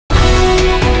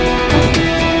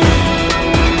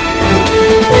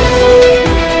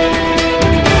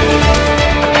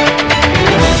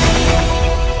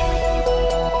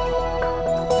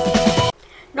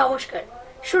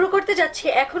শুরু করতে যাচ্ছি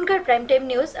এখনকার প্রাইম টাইম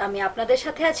নিউজ। আমি আপনাদের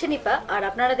সাথে আছি নিপা, আর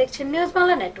আপনারা দেখছেন নিউজ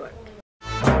বাংলা নেটওয়ার্ক।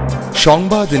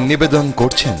 সংবাদ নিবেদন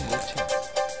করছেন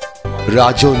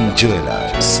রাজন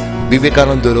জুয়েলার্স,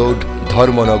 বিবেকানন্দ রোড,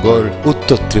 ধর্মনগর,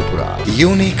 উত্তর Tripura.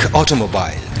 Unique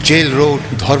automobile, jail road,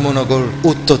 Dharmanagar,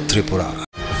 উত্তর ত্রিপুরা।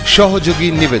 সহযোগী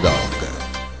নিবেদক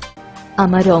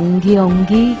আমার অঙ্গে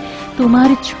অঙ্গে তোমার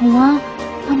ছোঁয়া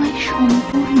আমায়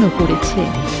সম্পূর্ণ করেছে।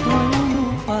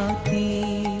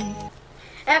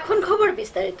 এখন খবর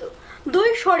বিস্তারিত। দুই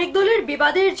শরিক দলের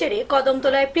বিবাদের জেরে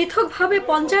কদমতলায় পৃথকভাবে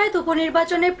পঞ্চায়েত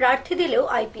উপনির্বাচনে প্রার্থী দিলেও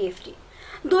আইপিএফটি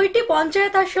দুইটি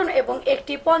পঞ্চায়েত আসন এবং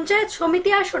একটি পঞ্চায়েত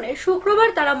সমিতি আসনে শুক্রবার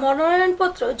তারা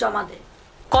মনোনয়নপত্র জমা দেয়।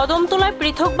 কদমতলায়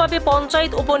পৃথকভাবে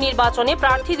পঞ্চায়েত উপনির্বাচনে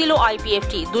প্রার্থী দিল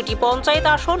আইপিএফটি। দুটি পঞ্চায়েত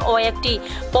আসন ও একটি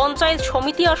পঞ্চায়েত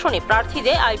সমিতি আসনে প্রার্থী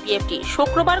দেয় আইপিএফটি।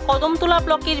 শুক্রবার কদমতলা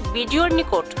ব্লকের বিডিওর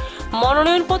নিকট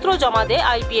মনোনয়নপত্র জমা দেয়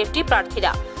আইপিএফটি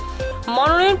প্রার্থীরা।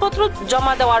 মনোনয়নপত্র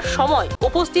জমা দেওয়ার সময়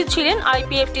উপস্থিত ছিলেন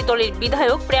আইপিএফটি দলের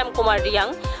বিধায়ক প্রেম কুমার রিয়াং,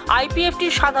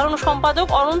 আইপিএফটির সাধারণ সম্পাদক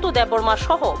অনন্ত দেববর্মা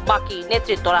সহ বাকি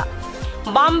নেতৃত্বরা।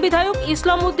 বাম বিধায়ক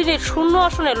ইসলাম উদ্দিনের শূন্য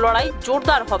আসনের লড়াই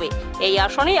জোরদার হবে। এই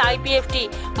আসনে আইপিএফটি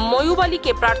ময়ূব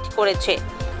আলীকে প্রার্থী করেছে।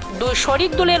 দুই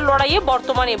শরিক দলের লড়াইয়ে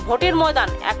বর্তমানে ভোটের ময়দান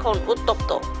এখন উত্তপ্ত।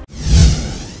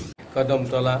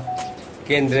 কদমতলা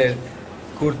কেন্দ্রের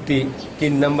কুর্তি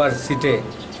 ৩ নম্বর সিটে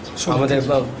আমাদের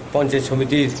পঞ্চায়েত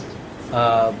সমিতির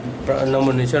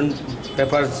নমিনেশন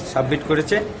পেপার সাবমিট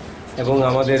করেছে এবং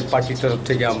আমাদের পার্টির তরফ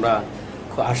থেকে আমরা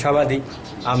খুব আশাবাদী।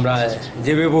 আমরা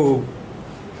যেভাবে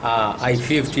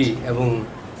আইপিএফটি এবং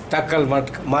টাক্কাল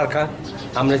মার্কা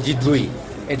আমরা জিতবই,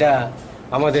 এটা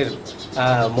আমাদের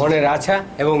মনের আশা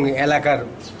এবং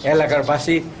এলাকার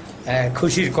বাসী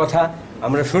খুশির কথা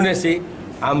আমরা শুনেছি।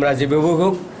 আমরা যেভাবে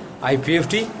হোক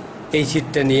আইপিএফটি এই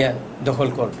সিটটা নিয়ে দখল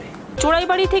করবে।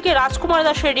 চোরাইবাড়ি থেকে রাজকুমার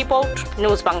দাসের রিপোর্ট,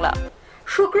 নিউজ বাংলা।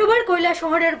 শুক্রবার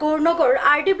কৈলাসহরের গৌরনগর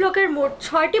আরডি ব্লকের মোট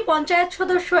 6টি পঞ্চায়েত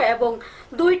সদস্য এবং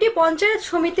 2টি পঞ্চায়েত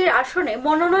সমিতির আসনে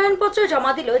মনোনয়নপত্র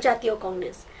জমা দিল জাতীয়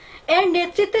কংগ্রেস। এর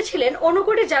নেতৃত্বে ছিলেন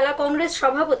ঊনকোটি জেলা কংগ্রেস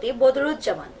সভাপতি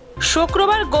বদরুজ্জামান।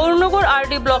 শুক্রবার গৌরনগর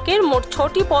আরডি ব্লকের মোট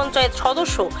 6টি পঞ্চায়েত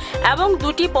সদস্য এবং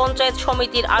 2টি পঞ্চায়েত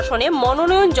সমিতির আসনে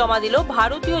মনোনয়ন জমা দিল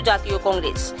ভারতীয় জাতীয়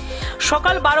কংগ্রেস।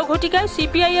 সকাল 12 ঘটিকায়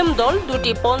সিপিআইএম দল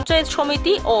 2টি পঞ্চায়েত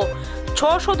সমিতি ও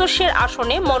 6 সদস্যের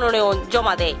আসনে মনোনয়ন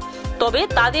জমা দেয়। তবে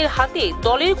তাদের হাতে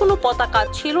দলের কোনো পতাকা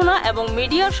ছিল না এবং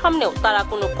মিডিয়ার সামনেও তারা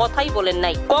কোনো কথাই বলেন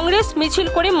নাই। কংগ্রেস মিছিল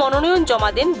করে মনোনয়ন জমা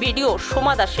দেন বিডিও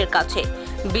সোমা দাসের কাছে।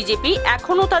 বিজেপি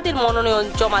এখনো তাদের মনোনয়ন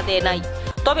জমা দেয় নাই,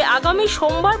 তবে আগামী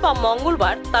সোমবার বা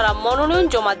মঙ্গলবার তারা মনোনয়ন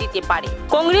জমা দিতে পারে।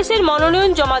 কংগ্রেসের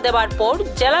মনোনয়ন জমা দেওয়ার পর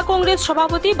জেলা কংগ্রেস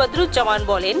সভাপতি বদরুজ্জামান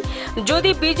বলেন,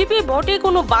 যদি বিজেপি ভোটে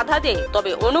কোনো বাধা দেয়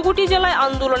তবে ঊনকোটি জেলায়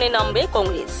আন্দোলনে নামবে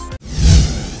কংগ্রেস।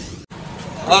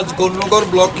 আজ গৌরনগর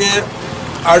ব্লকে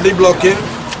আরডি ব্লকে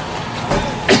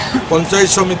পঞ্চায়েত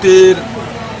সমিতির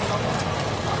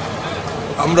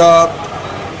আমরা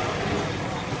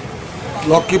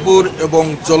লক্ষ্মীপুর এবং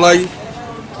চলাই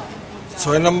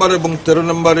 6 নম্বর এবং 13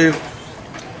 নম্বরের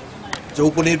যে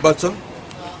উপনির্বাচন,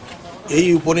 এই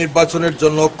উপনির্বাচনের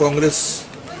জন্য কংগ্রেস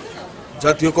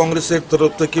জাতীয় কংগ্রেসের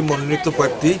তরফ থেকে মনোনীত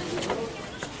প্রার্থী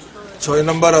 6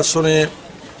 নম্বর আসনে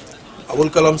আবুল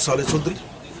কালাম সালে চৌধুরী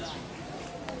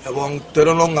এবং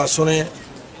 13 নং আসনে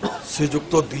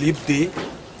শ্রীযুক্ত দিলীপ দে,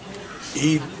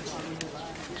 এই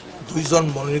দুইজন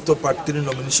মনোনীত প্রার্থীর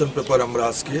নমিনেশন পেপার আমরা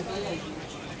আজকে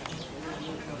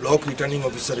ব্লক রিটার্নিং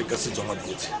অফিসারের কাছে জমা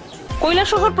দিয়েছি।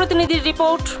 কৈলাসহর প্রতিনিধির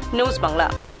রিপোর্ট, নিউজ বাংলা।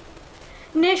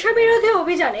 নেশা বিরোধী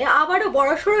অভিযানে আবারও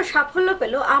বড়সড় সাফল্য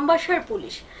পেল আমবাসার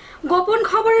পুলিশ। গোপন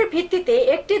খবরের ভিত্তিতে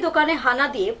একটি দোকানে হানা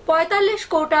দিয়ে 45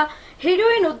 কৌটা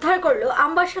হেরোইন উদ্ধার করল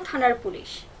আমবাসা থানার পুলিশ।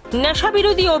 নেশা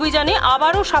বিরোধী অভিযানে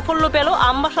আবারও সাফল্য পেল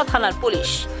আমবাসা থানার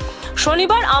পুলিশ।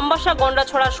 শনিবার আমবাসা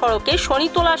গন্ডাছড়া সড়কে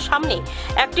শনিতলার সামনে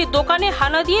একটি দোকানে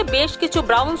হানা দিয়ে বেশ কিছু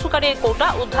ব্রাউন সুগারের কৌটা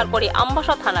উদ্ধার করে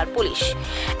আমবাসা থানার পুলিশ।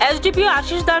 এসডিপিও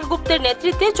আশিস দাশগুপ্তের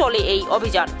নেতৃত্বে চলে এই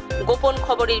অভিযান। গোপন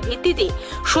খবরের ভিত্তিতে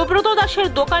সুব্রত দাসের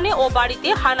দোকানে ও বাড়িতে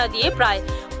হানা দিয়ে প্রায়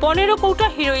 15 কৌটা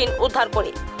হিরোইন উদ্ধার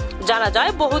করে। জানা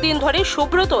যায়, বহুদিন ধরে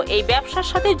সুব্রত এই ব্যবসার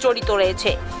সাথে জড়িত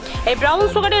রয়েছে। এই ব্রাউন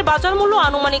সুগারের বাজার মূল্য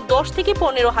আনুমানিক 10 থেকে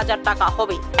 15,000 টাকা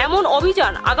হবে। এমন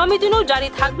অভিযান আগামী দিনেও জারি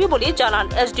থাকবে বলে জানান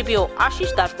এসডিপিও আশিস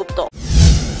দাশগুপ্ত।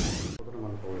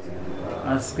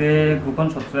 আজকে গোপন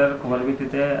সূত্রের খবরের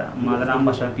ভিত্তিতে আমাদের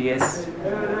আমবাসা পিএস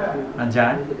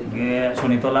যায় গিয়ে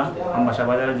শনিতলা, আমবাসা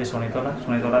বাজারের যে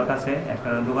শনিতলার কাছে একটা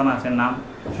দোকান আছে, নাম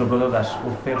সুব্রত দাস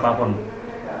উর্ফে পাপন,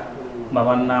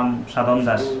 বাবার নাম সাধন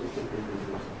দাস।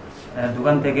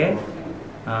 দোকান থেকে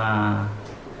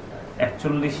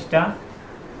 41টা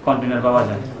কন্টেনার পাওয়া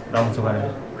যায় ব্রাউন সুগারের।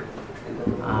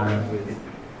 আর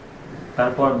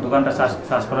তারপর দোকানটা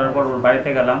চার্জ করার পর ওর বাড়িতে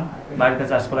গেলাম, বাড়িতে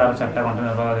চার্জ করে আরও 4টা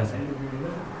কন্টেনার পাওয়া গেছে।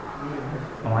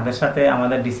 আমাদের সাথে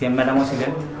আমাদের ডিসিএম ম্যাডামও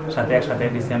ছিলেন, একসাথে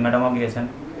ডিসিএম ম্যাডামও গিয়েছেন।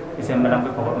 ডিসিএম ম্যাডামকে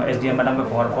এসডিএম ম্যাডামকে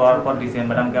খবর পাওয়ার পর ডিসিএম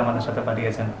ম্যাডামকে আমাদের সাথে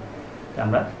পাঠিয়েছেন।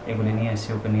 আমরা এগুলি নিয়ে এসেছি,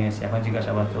 ওকে নিয়ে এসেছি, এখন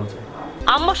জিজ্ঞাসাবাদ চলছে।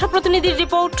 আমবাসা প্রতিনিধির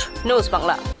রিপোর্ট, নিউজ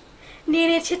বাংলা। নিয়ে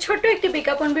নিচ্ছে ছোট্ট একটি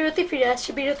বিজ্ঞাপন বিরতি, ফিরে আসছি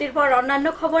বিরতির পর অন্যান্য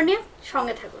খবর নিয়ে,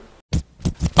 সঙ্গে থাকুন।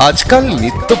 আজকাল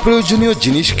নিত্য প্রয়োজনীয়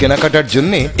জিনিস কেনাকাটার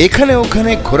জন্য এখানে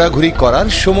ওখানে ঘোরাঘুরি করার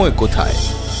সময় কোথায়?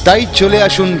 তাই চলে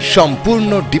আসুন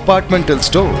সম্পূর্ণ ডিপার্টমেন্টাল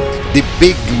স্টোর দি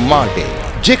বিগ মার্টে,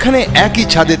 যেখানে একই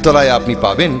ছাদের তলায় আপনি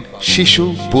পাবেন শিশু,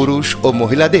 পুরুষ ও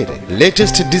মহিলাদের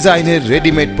লেটেস্ট ডিজাইনের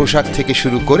রেডিমেড পোশাক থেকে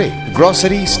শুরু করে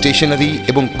গ্রসারি, স্টেশনারি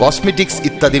এবং কসমেটিক্স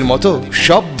ইত্যাদির মতো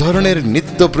সব ধরনের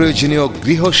নিত্য প্রয়োজনীয়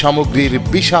গৃহ সামগ্রীর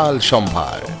বিশাল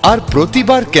সম্ভার। আর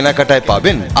প্রতিবার কেনাকাটায়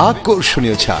পাবেন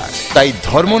আকর্ষণীয় ছাড়। তাই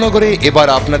ধর্মনগরে এবার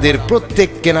আপনাদের প্রত্যেক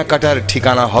কেনাকাটার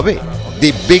ঠিকানা হবে দি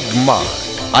বিগ মার্ট,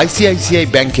 আইসিআইসিআই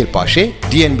ব্যাংকের পাশে,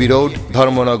 ডিএনবি রোড,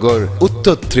 ধর্মনগর,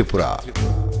 উত্তর ত্রিপুরা।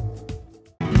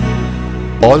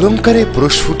 অলংকারে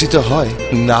প্রস্ফুটিত হয়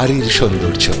নারীর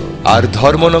সৌন্দর্য, আর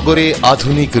ধর্মনগরে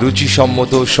আধুনিক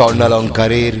রুচিসম্মত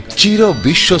স্বর্ণালঙ্কারের চির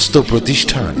বিশ্বস্ত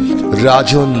প্রতিষ্ঠান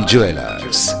রাজন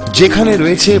জুয়েলার্স, যেখানে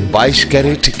রয়েছে 22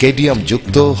 ক্যারেট কেডিয়াম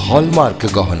যুক্ত হলমার্ক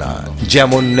গহনা,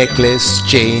 যেমন নেকলেস,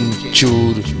 চেইন,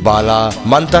 চূড়, বালা,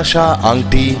 মান্তাসা,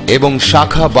 আংটি এবং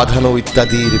শাখা বাঁধানো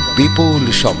ইত্যাদির বিপুল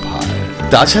সম্ভার।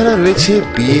 তাছাড়া রয়েছে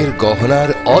বিয়ের গহনার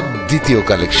অদ্বিতীয়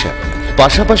কালেকশন।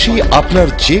 পাশাপাশি আপনার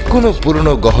যে কোনো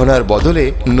পুরনো গহনার বদলে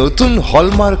নতুন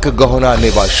হলমার্ক গহনা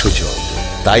নেবার সুযোগ।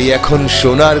 তাই এখন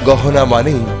সোনার গহনা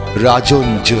মানেই রাজন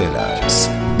জুয়েলার্স,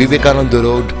 বিবেকানন্দ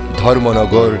রোড,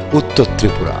 ধর্মনগর, উত্তর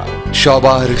ত্রিপুরা।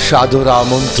 সবার সাদর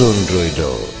আমন্ত্রণ রইল।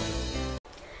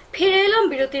 ফিরে এলাম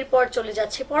বিরতির পর, চলে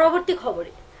যাচ্ছে পরবর্তী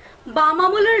খবরে। বাম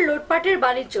আমলের লুটপাটের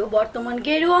বাণিজ্য বর্তমান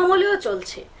গেরুয়া আমলেও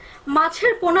চলছে।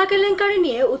 মাছের পোনা কেলেঙ্কারি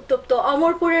নিয়ে উত্তপ্ত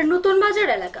অমরপুরের নতুন বাজার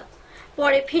এলাকা।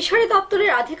 পরে ফিশারি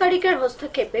দপ্তরের আধিকারিকের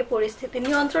হস্তক্ষেপে পরিস্থিতি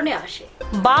নিয়ন্ত্রণে আসে।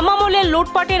 বাম আমলের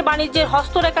লুটপাটের বাণিজ্যের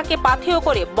হস্তরেখাকে পাথেয়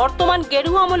করে বর্তমান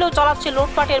গেরুয়া আমলেও চালাচ্ছে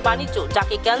লুটপাটের বাণিজ্য,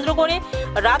 যাকে কেন্দ্র করে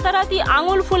রাতারাতি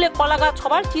আঙুল ফুলে কলাগাছ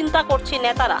হবার চিন্তা করছে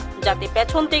নেতারা, যাতে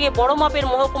পেছন থেকে বড় মাপের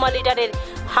মহকুমা লিডারের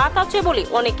হাত আছে বলে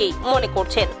অনেকেই মনে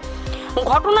করছেন।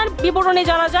 ঘটনার বিবরণে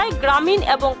জানা যায়, গ্রামীণ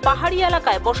এবং পাহাড়ি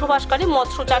এলাকায় বসবাসকারী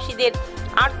মৎস্য চাষীদের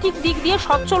আর্থিক দিক দিয়ে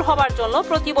সচ্ছল হবার জন্য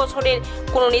প্রতি বছরের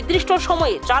কোনো নির্দিষ্ট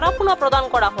সময়ে চারাপোনা প্রদান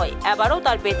করা হয়। এবারও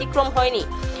তার ব্যতিক্রম হয়নি।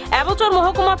 এবছর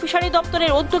মহকুমা ফিশারি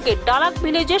দপ্তরের উদ্যোগে ডালাক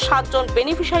ভিলেজে 7 জন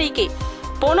বেনিফিশিয়ারিকে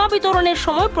পোনা বিতরণের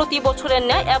সময় প্রতি বছরের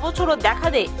ন্যায় এবছরও দেখা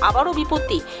দেয় আবারও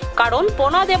বিপত্তি। কারণ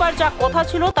পোনা দেবার যা কথা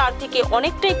ছিল তার থেকে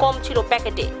অনেকটাই কম ছিল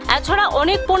প্যাকেটে। এছাড়া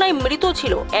অনেক পোনাই মৃত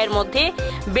ছিল। এর মধ্যে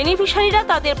বেনিফিশিয়ারিরা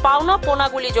তাদের পাওনা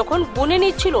পোনাগুলি যখন গুনে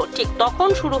নিচ্ছিল, ঠিক তখন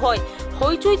শুরু হয়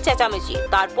হইচই চেঁচামেচি।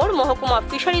 তারপর মহকুমা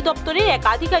ফিশারি দপ্তরের এক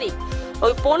আধিকারিক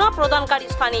ওই পোনা প্রদানকারী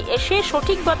স্থানে এসে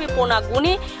সঠিকভাবে পোনা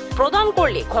গুনে প্রদান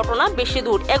করলে ঘটনা বেশি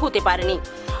দূর এগোতে পারেনি।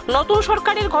 নতুন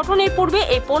সরকারের গঠনের পূর্বে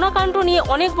এই পোনাকাণ্ড নিয়ে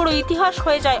অনেক বড় ইতিহাস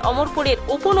হয়ে যায় অমরপুরের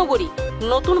উপনগরী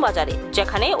নতুন বাজারে,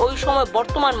 যেখানে ওই সময়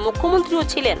বর্তমান মুখ্যমন্ত্রীও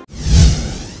ছিলেন।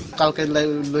 কালকে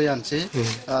লই আনছি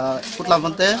পুতলা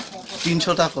মধ্যে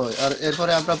 300 টাকা, আর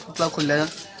এরপরে আমরা পুতলা খুললে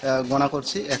গণা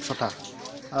করছি 100 টাকা।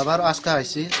 আবার আজকে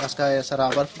আইছি, আজকে এছাড়া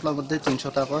আবার পুতলার মধ্যে 300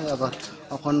 টাকা, আবার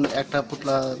এখন একটা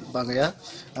পুতলা বাঙাইয়া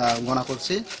গণা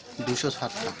করছি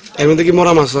 260 টাকা। এর মধ্যে কি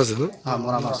মরা মাছ আছে? হ্যাঁ,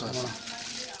 মরা মাছ আছে।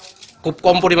 খুব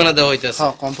কম পরিমাণে দেওয়া হইতেছে।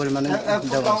 হ্যাঁ, কম পরিমাণে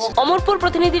দেওয়া হচ্ছে। অমরপুর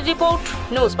প্রতিনিধির রিপোর্ট,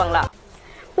 নিউজ বাংলা।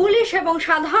 পুলিশ এবং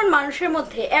সাধারণ মানুষের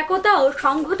মধ্যে একতা ও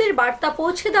সংহতির বার্তা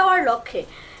পৌঁছে দেওয়ার লক্ষ্যে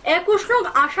 21 নং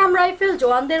আসাম রাইফেল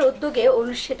জওয়ানদের উদ্যোগে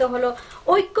অনুষ্ঠিত হলো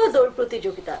ঐক্য দৌড়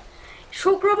প্রতিযোগিতা।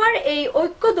 শুক্রবার এই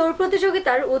ঐক্য দৌড়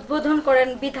প্রতিযোগিতার উদ্বোধন করেন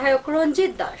বিধায়ক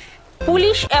রঞ্জিত দাস।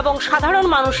 পুলিশ এবং সাধারণ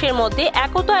মানুষের মধ্যে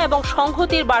একতা এবং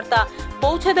সংহতির বার্তা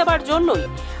পৌঁছে দেওয়ার জন্যই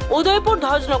উদয়পুর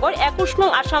ধ্বজনগর 21 নং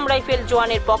আসাম রাইফেল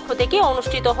জওয়ানের পক্ষ থেকে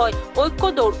অনুষ্ঠিত হয় ঐক্য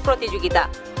দৌড় প্রতিযোগিতা।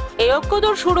 এই ঐক্য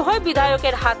দৌড় শুরু হয়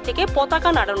বিধায়কের হাত থেকে পতাকা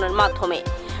নাড়ানোর মাধ্যমে।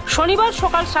 শনিবার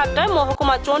সকাল 7টায়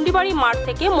মহকুমা চণ্ডীবাড়ি মাঠ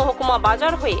থেকে মহকুমা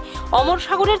বাজার হয়ে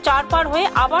অমরসাগরের চারপার হয়ে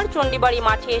আবার চণ্ডীবাড়ি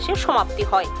মাঠে এসে সমাপ্তি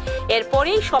হয়।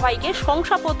 এরপরেই সবাইকে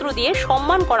শংসাপত্র দিয়ে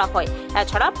সম্মান করা হয়।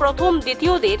 এছাড়া প্রথম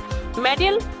দ্বিতীয়দের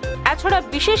মেডেল, এছাড়া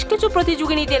বিশেষ কিছু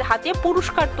প্রতিযোগিনীদের হাতে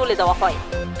পুরস্কার তুলে দেওয়া হয়।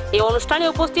 এই অনুষ্ঠানে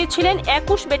উপস্থিত ছিলেন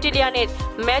 21 ব্যাটালিয়নের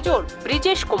মেজর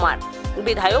ব্রিজেশ কুমার,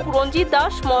 বিধায়ক রঞ্জিত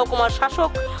দাস, মহকুমার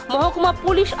শাসক, মহকুমা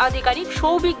পুলিশ আধিকারিক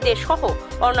সৌভিক দে সহ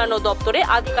অন্যান্য দপ্তরের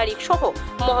আধিকারিক সহ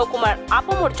মহকুমার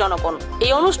আপামর জনগণ।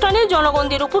 এই অনুষ্ঠানে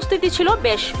জনগণদের উপস্থিতি ছিল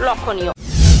বেশ লক্ষণীয়।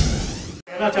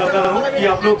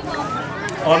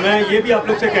 और मैं ये भी आप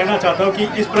लोग से कहना चाहता हूँ कि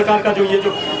इस प्रकार का जो ये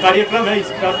जो कार्यक्रम है, इस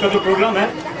का जो प्रोग्राम है,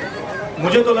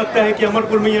 मुझे तो लगता है कि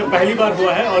अमरपुर में ये पहली बार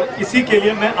हुआ है और इसी के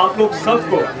लिए मैं आप लोग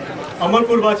सबको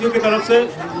अमरपुर वासियों की तरफ से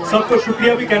सबको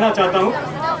शुक्रिया भी कहना चाहता हूँ।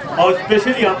 और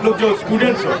स्पेशली आप लोग जो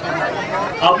स्टूडेंट्स हो,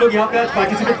 आप लोग यहाँ पे आज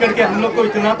पार्टिसिपेट करके हम लोग को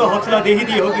इतना तो हौसला दे ही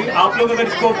दी होगी। आप लोग अगर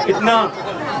इसको इतना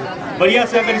बढ़िया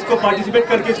से अगर इसको पार्टिसिपेट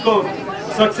करके इसको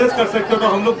सक्सेस कर सकते हो तो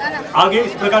हम लोग आगे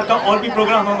इस प्रकार का और भी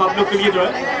प्रोग्राम हम आप लोग के लिए जो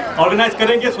है ऑर्गेनाइज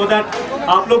करेंगे, सो दैट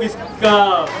आप लोग इसका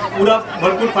पूरा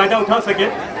भरपूर फायदा उठा सके।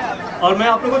 और मैं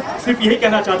आप लोगों को सिर्फ यही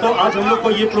कहना चाहता हूँ, आज हम लोग को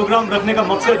ये प्रोग्राम रखने का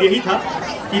मकसद यही था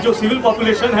कि जो सिविल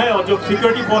पॉपुलेशन है और जो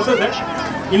सिक्योरिटी फोर्सेस है,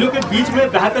 इन लोग के बीच में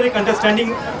बेहतर एक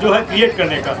अंडरस्टैंडिंग जो है क्रिएट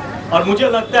करने का। और मुझे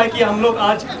लगता है कि हम लोग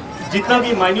आज जितना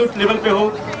भी माइन्यूट लेवल पे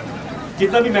हो,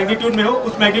 जितना भी मैग्नीट्यूड में हो,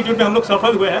 उस मैग्नीट्यूड में हम लोग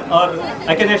सफल हुए हैं। और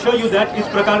I can assure you that इस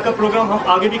प्रकार का प्रोग्राम हम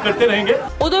आगे भी करते रहेंगे।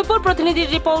 উদয়পুর প্রতিনিধি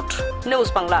রিপোর্ট, নিউজ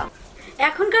বাংলা।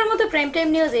 এখনকার মতো প্রাইম টাইম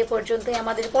নিউজ এই পর্যন্তই।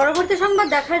 আমাদের পরবর্তী সংবাদ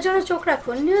দেখার জন্য চোখ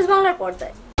রাখুন নিউজ বাংলার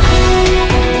পর্দায়।